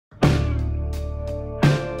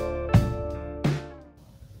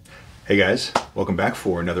Hey guys, welcome back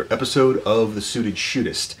for another episode of the Suited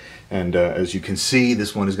Shootist. And as you can see,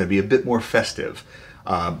 this one is going to be a bit more festive.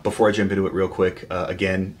 Before I jump into it real quick,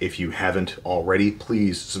 again, if you haven't already,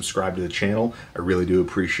 please subscribe to the channel. I really do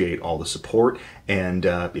appreciate all the support. And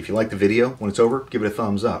if you like the video, when it's over, give it a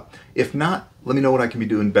thumbs up. If not, let me know what I can be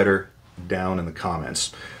doing better down in the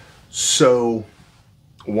comments. So,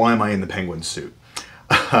 why am I in the penguin suit?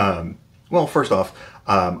 Well, first off,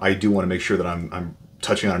 I do want to make sure that I'm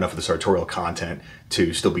touching on enough of the sartorial content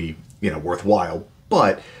to still be, worthwhile,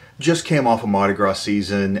 but just came off of Mardi Gras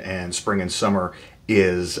season, and spring and summer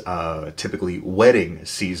is typically wedding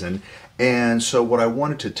season. And so what I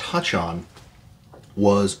wanted to touch on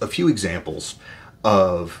was a few examples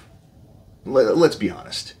of, let's be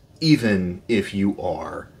honest, even if you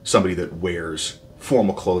are somebody that wears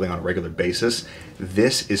formal clothing on a regular basis,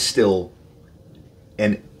 this is still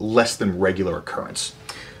an less than regular occurrence.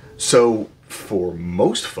 So for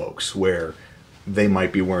most folks, where they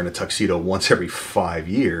might be wearing a tuxedo once every 5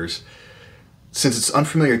 years, since it's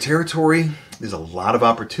unfamiliar territory, there's a lot of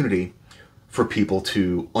opportunity for people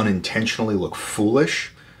to unintentionally look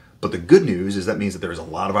foolish. But the good news is that means that there's a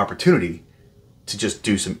lot of opportunity to just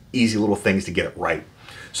do some easy little things to get it right.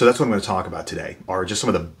 So that's what I'm going to talk about today, are just some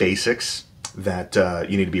of the basics that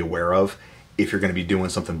you need to be aware of if you're going to be doing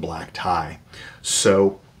something black tie.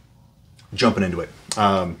 So jumping into it.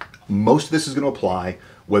 Most of this is going to apply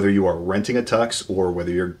whether you are renting a tux or whether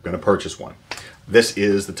you're going to purchase one. This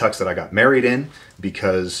is the tux that I got married in,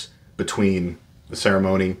 because between the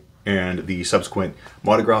ceremony and the subsequent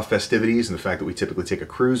Mardi Gras festivities and the fact that we typically take a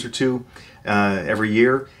cruise or two every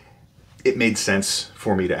year, it made sense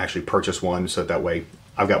for me to actually purchase one, so that way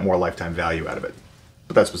I've got more lifetime value out of it.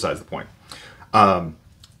 But that's besides the point.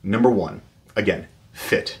 Number one, again,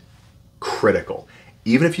 fit. Critical.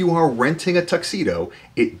 Even if you are renting a tuxedo,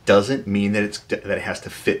 it doesn't mean that it has to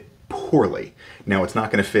fit poorly. Now, it's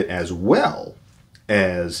not going to fit as well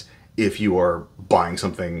as if you are buying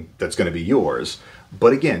something that's going to be yours.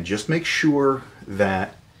 But again, just make sure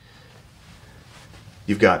that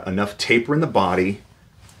you've got enough taper in the body,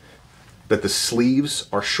 that the sleeves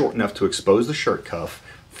are short enough to expose the shirt cuff,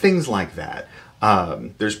 things like that.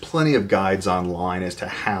 There's plenty of guides online as to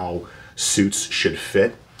how suits should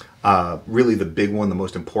fit. Really the big one, the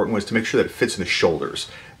most important one, is to make sure that it fits in the shoulders.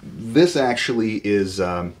 This actually is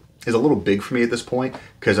a little big for me at this point,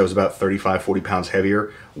 because I was about 35, 40 pounds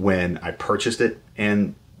heavier when I purchased it,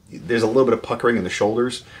 and there's a little bit of puckering in the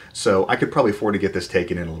shoulders, so I could probably afford to get this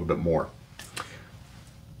taken in a little bit more.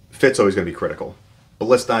 Fit's always going to be critical, but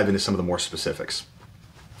let's dive into some of the more specifics.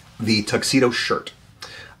 The tuxedo shirt.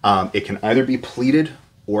 It can either be pleated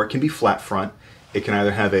or it can be flat front. It can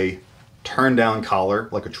either have a turn down collar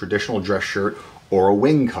like a traditional dress shirt or a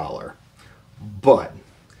wing collar. But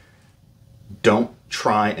don't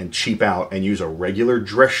try and cheap out and use a regular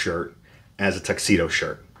dress shirt as a tuxedo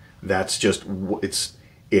shirt. That's just,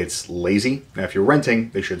 it's lazy. Now if you're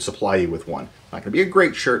renting, they should supply you with one. Not going to be a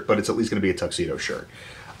great shirt, but it's at least going to be a tuxedo shirt.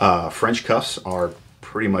 French cuffs are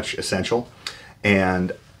pretty much essential,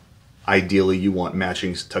 and ideally you want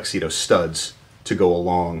matching tuxedo studs to go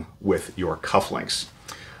along with your cufflinks.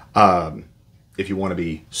 If you want to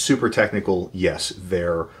be super technical, yes,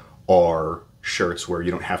 there are shirts where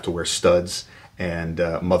you don't have to wear studs, and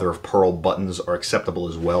mother of pearl buttons are acceptable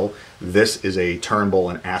as well. This is a Turnbull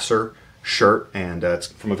and Asser shirt, and it's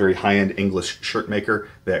from a very high-end English shirt maker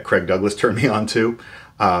that Craig Douglas turned me on to.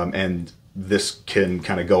 And this can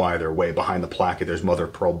kind of go either way. Behind the placket, there's mother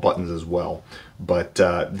of pearl buttons as well. But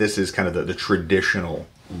this is kind of the traditional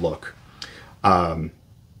look.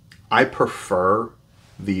 I prefer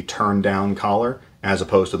the turn down collar as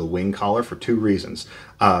opposed to the wing collar for two reasons.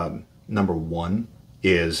 Number one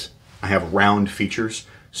is I have round features,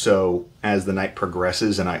 so as the night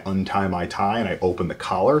progresses and I untie my tie and I open the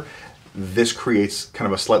collar, this creates kind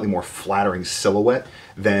of a slightly more flattering silhouette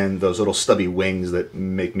than those little stubby wings that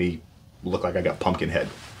make me look like I got pumpkin head.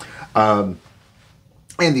 And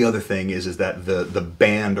the other thing is that the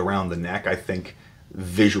band around the neck, I think,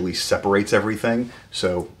 visually separates everything.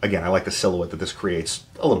 So again, I like the silhouette that this creates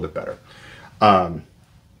a little bit better.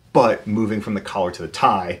 But moving from the collar to the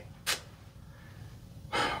tie,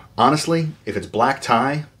 honestly, if it's black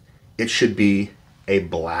tie, it should be a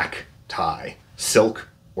black tie, silk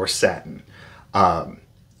or satin.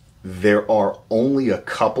 There are only a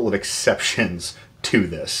couple of exceptions to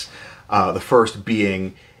this. The first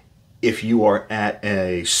being if you are at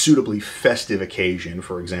a suitably festive occasion,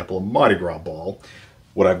 for example, a Mardi Gras ball.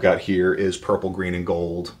 What I've got here is purple, green, and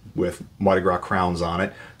gold with Mardi Gras crowns on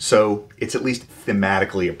it, so it's at least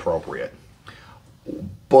thematically appropriate.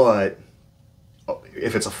 But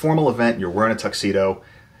if it's a formal event, you're wearing a tuxedo,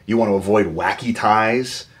 You want to avoid wacky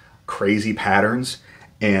ties, crazy patterns,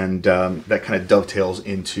 and that kind of dovetails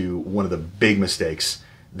into one of the big mistakes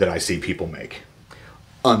that I see people make.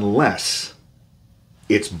 Unless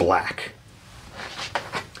it's black.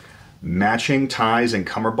 Matching ties and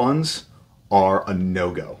cummerbunds are a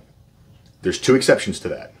no-go. There's two exceptions to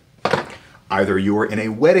that. Either you're in a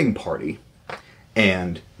wedding party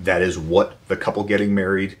and that is what the couple getting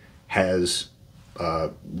married has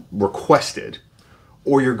requested,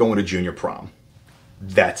 or you're going to junior prom.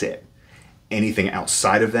 That's it. Anything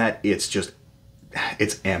outside of that, it's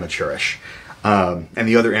amateurish. And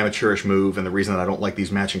the other amateurish move, and the reason that I don't like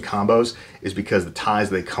these matching combos, is because the ties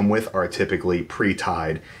they come with are typically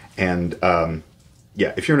pre-tied. And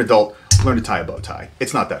yeah, if you're an adult, learn to tie a bow tie.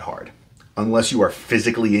 It's not that hard. Unless you are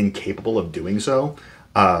physically incapable of doing so,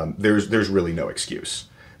 there's really no excuse.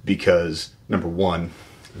 Because, number one,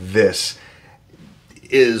 this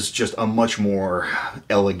is just a much more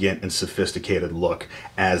elegant and sophisticated look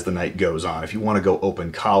as the night goes on. If you want to go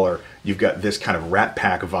open collar, you've got this kind of Rat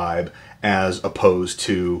Pack vibe, as opposed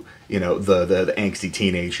to, you know, the angsty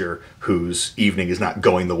teenager whose evening is not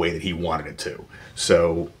going the way that he wanted it to.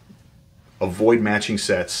 So avoid matching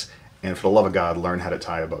sets, and for the love of God, learn how to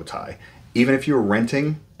tie a bow tie. Even if you're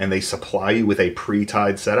renting and they supply you with a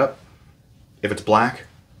pre-tied setup, if it's black,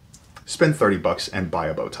 spend 30 bucks and buy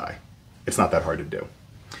a bow tie. It's not that hard to do.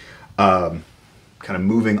 Kind of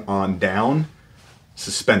moving on down,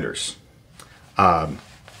 suspenders.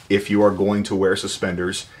 If you are going to wear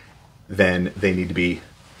suspenders, then they need to be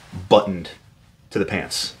buttoned to the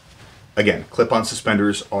pants. Again, clip-on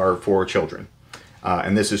suspenders are for children.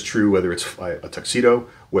 And this is true whether it's a tuxedo,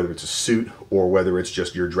 whether it's a suit, or whether it's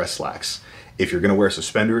just your dress slacks. If you're going to wear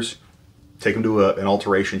suspenders, take them to an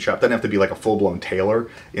alteration shop. Doesn't have to be like a full-blown tailor.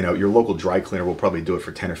 You know, your local dry cleaner will probably do it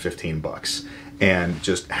for 10 or 15 bucks. And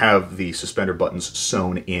just have the suspender buttons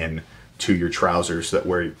sewn in to your trousers so that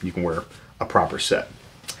where you can wear a proper set.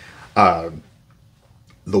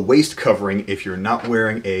 The waist covering, if you're not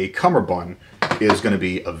wearing a cummerbund, is going to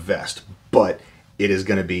be a vest, but it is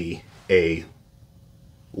going to be a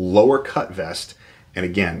lower cut vest. And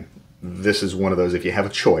again, this is one of those, if you have a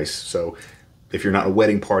choice, so if you're not in a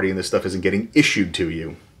wedding party and this stuff isn't getting issued to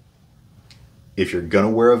you, if you're going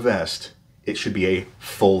to wear a vest, it should be a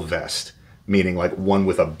full vest, meaning like one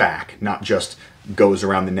with a back, not just goes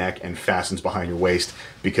around the neck and fastens behind your waist,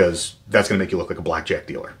 because that's going to make you look like a blackjack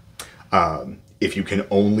dealer. If you can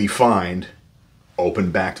only find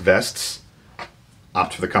open-backed vests,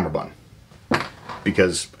 opt for the cummerbund.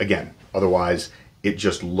 Because, again, otherwise it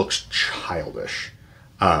just looks childish.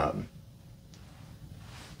 And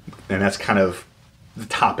that's kind of the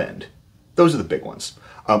top end. Those are the big ones.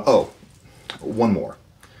 Oh, one more.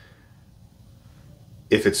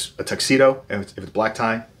 If it's a tuxedo, if it's black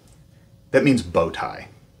tie, that means bow tie.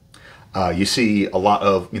 You see a lot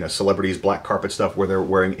of, you know, celebrities, black carpet stuff where they're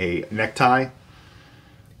wearing a necktie.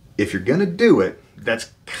 If you're gonna do it,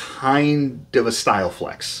 that's kind of a style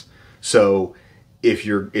flex. So if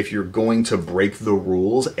you're going to break the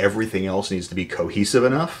rules, everything else needs to be cohesive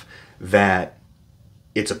enough that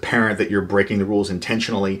it's apparent that you're breaking the rules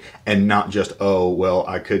intentionally, and not just, oh, well,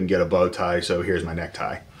 I couldn't get a bow tie, so here's my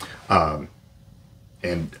necktie.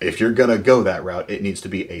 And if you're gonna go that route, it needs to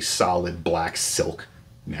be a solid black silk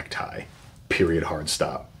necktie, period, hard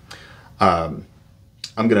stop.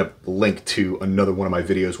 I'm gonna link to another one of my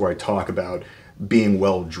videos where I talk about being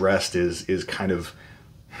well dressed is kind of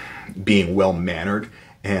being well mannered.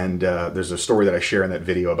 And there's a story that I share in that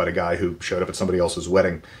video about a guy who showed up at somebody else's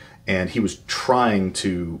wedding, and he was trying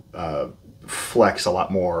to flex a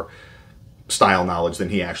lot more style knowledge than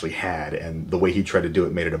he actually had, and the way he tried to do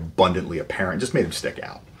it made it abundantly apparent, just made him stick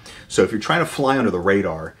out. So if you're trying to fly under the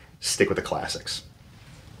radar, stick with the classics.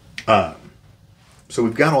 So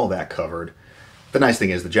we've got all that covered. The nice thing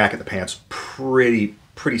is the jacket, the pants, pretty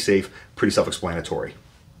safe, pretty self-explanatory.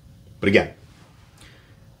 But again,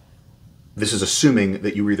 this is assuming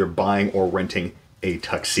that you were either buying or renting a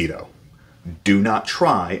tuxedo. Do not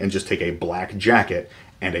try and just take a black jacket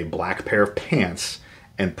and a black pair of pants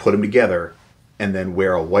and put them together and then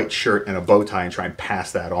wear a white shirt and a bow tie and try and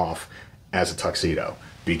pass that off as a tuxedo.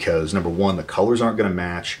 Because number one, the colors aren't going to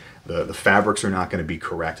match, the fabrics are not going to be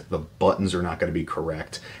correct, the buttons are not going to be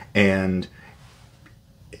correct, and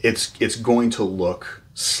it's going to look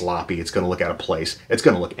sloppy, it's going to look out of place, it's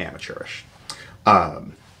going to look amateurish.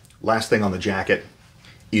 Last thing on the jacket,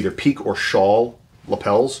 either peak or shawl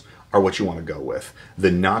lapels are what you want to go with.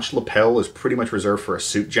 The notched lapel is pretty much reserved for a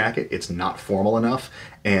suit jacket. It's not formal enough,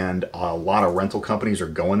 and a lot of rental companies are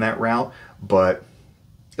going that route, but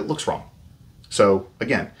it looks wrong. So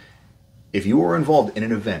again, if you are involved in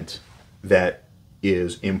an event that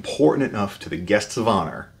is important enough to the guests of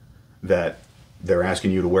honor that they're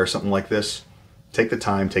asking you to wear something like this, take the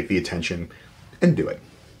time, take the attention, and do it.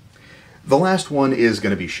 The last one is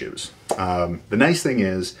going to be shoes. The nice thing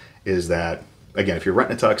is that, again, if you're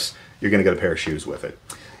renting a tux, you're going to get a pair of shoes with it.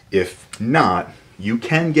 If not, you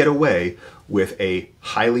can get away with a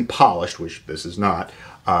highly polished, which this is not,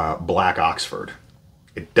 black Oxford.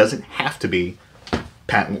 It doesn't have to be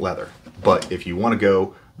patent leather, but if you want to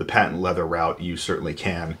go the patent leather route, you certainly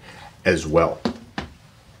can as well.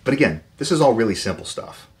 But again, this is all really simple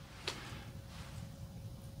stuff.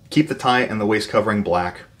 Keep the tie and the waist covering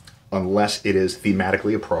black unless it is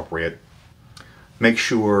thematically appropriate. Make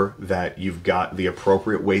sure that you've got the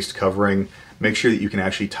appropriate waist covering. Make sure that you can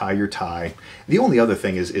actually tie your tie. The only other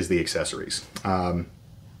thing is the accessories. You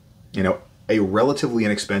know, a relatively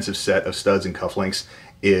inexpensive set of studs and cufflinks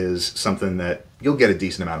is something that you'll get a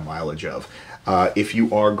decent amount of mileage of. If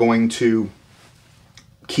you are going to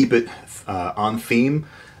keep it on theme,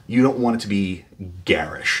 you don't want it to be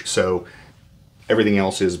garish. So everything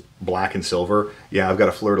else is black and silver. Yeah, I've got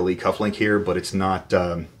a fleur-de-lis cufflink here, but it's not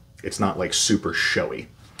like super showy.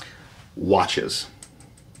 Watches.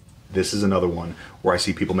 This is another one where I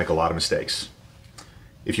see people make a lot of mistakes.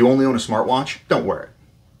 If you only own a smartwatch, don't wear it.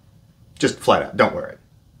 Just flat out, don't wear it.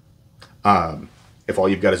 If all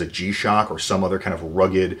you've got is a G-Shock or some other kind of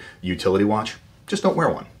rugged utility watch, just don't wear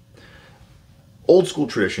one. Old school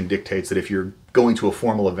tradition dictates that if you're going to a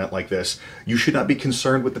formal event like this, you should not be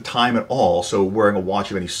concerned with the time at all, so wearing a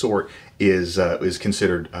watch of any sort is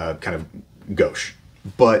considered kind of gauche.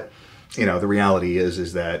 But, you know, the reality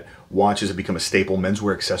is that watches have become a staple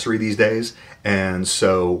menswear accessory these days, and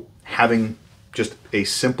so having just a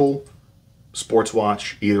simple sports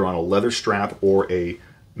watch, either on a leather strap or a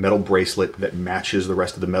metal bracelet that matches the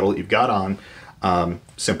rest of the metal that you've got on,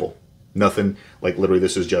 simple. Nothing, like literally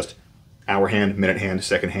this is just hour hand, minute hand,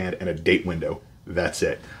 second hand, and a date window. That's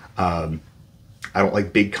it. I don't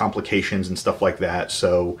like big complications and stuff like that,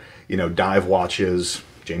 so, you know, dive watches,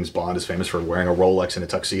 James Bond is famous for wearing a Rolex and a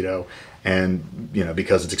tuxedo, and, you know,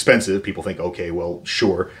 because it's expensive, people think, okay, well,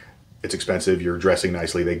 sure, it's expensive, you're dressing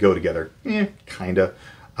nicely, they go together. Kinda.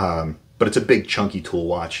 But it's a big, chunky tool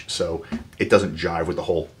watch, so it doesn't jive with the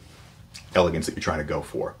whole elegance that you're trying to go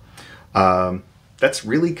for. That's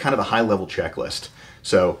really kind of a high-level checklist.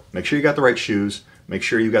 So make sure you got the right shoes, make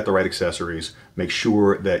sure you got the right accessories, make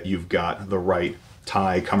sure that you've got the right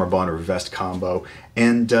tie, cummerbund, or vest combo,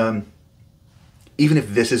 and even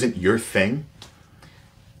if this isn't your thing,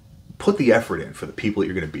 put the effort in for the people that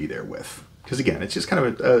you're going to be there with. Because again, it's just kind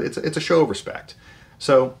of it's a show of respect.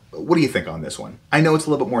 So what do you think on this one? I know it's a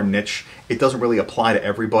little bit more niche. It doesn't really apply to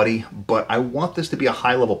everybody, but I want this to be a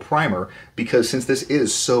high-level primer because since this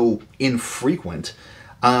is so infrequent,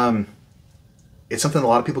 it's something a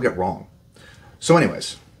lot of people get wrong. So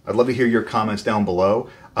anyways, I'd love to hear your comments down below.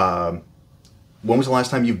 When was the last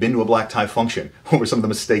time you've been to a black tie function? What were some of the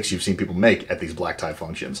mistakes you've seen people make at these black tie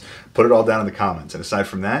functions? Put it all down in the comments. And aside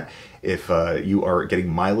from that, if you are getting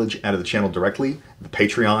mileage out of the channel directly, the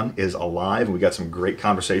Patreon is alive, and we got some great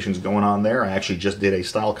conversations going on there. I actually just did a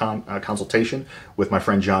style consultation with my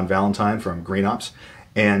friend John Valentine from Green Ops.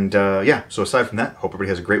 And yeah, so aside from that, hope everybody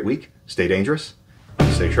has a great week. Stay dangerous,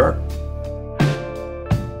 stay sharp.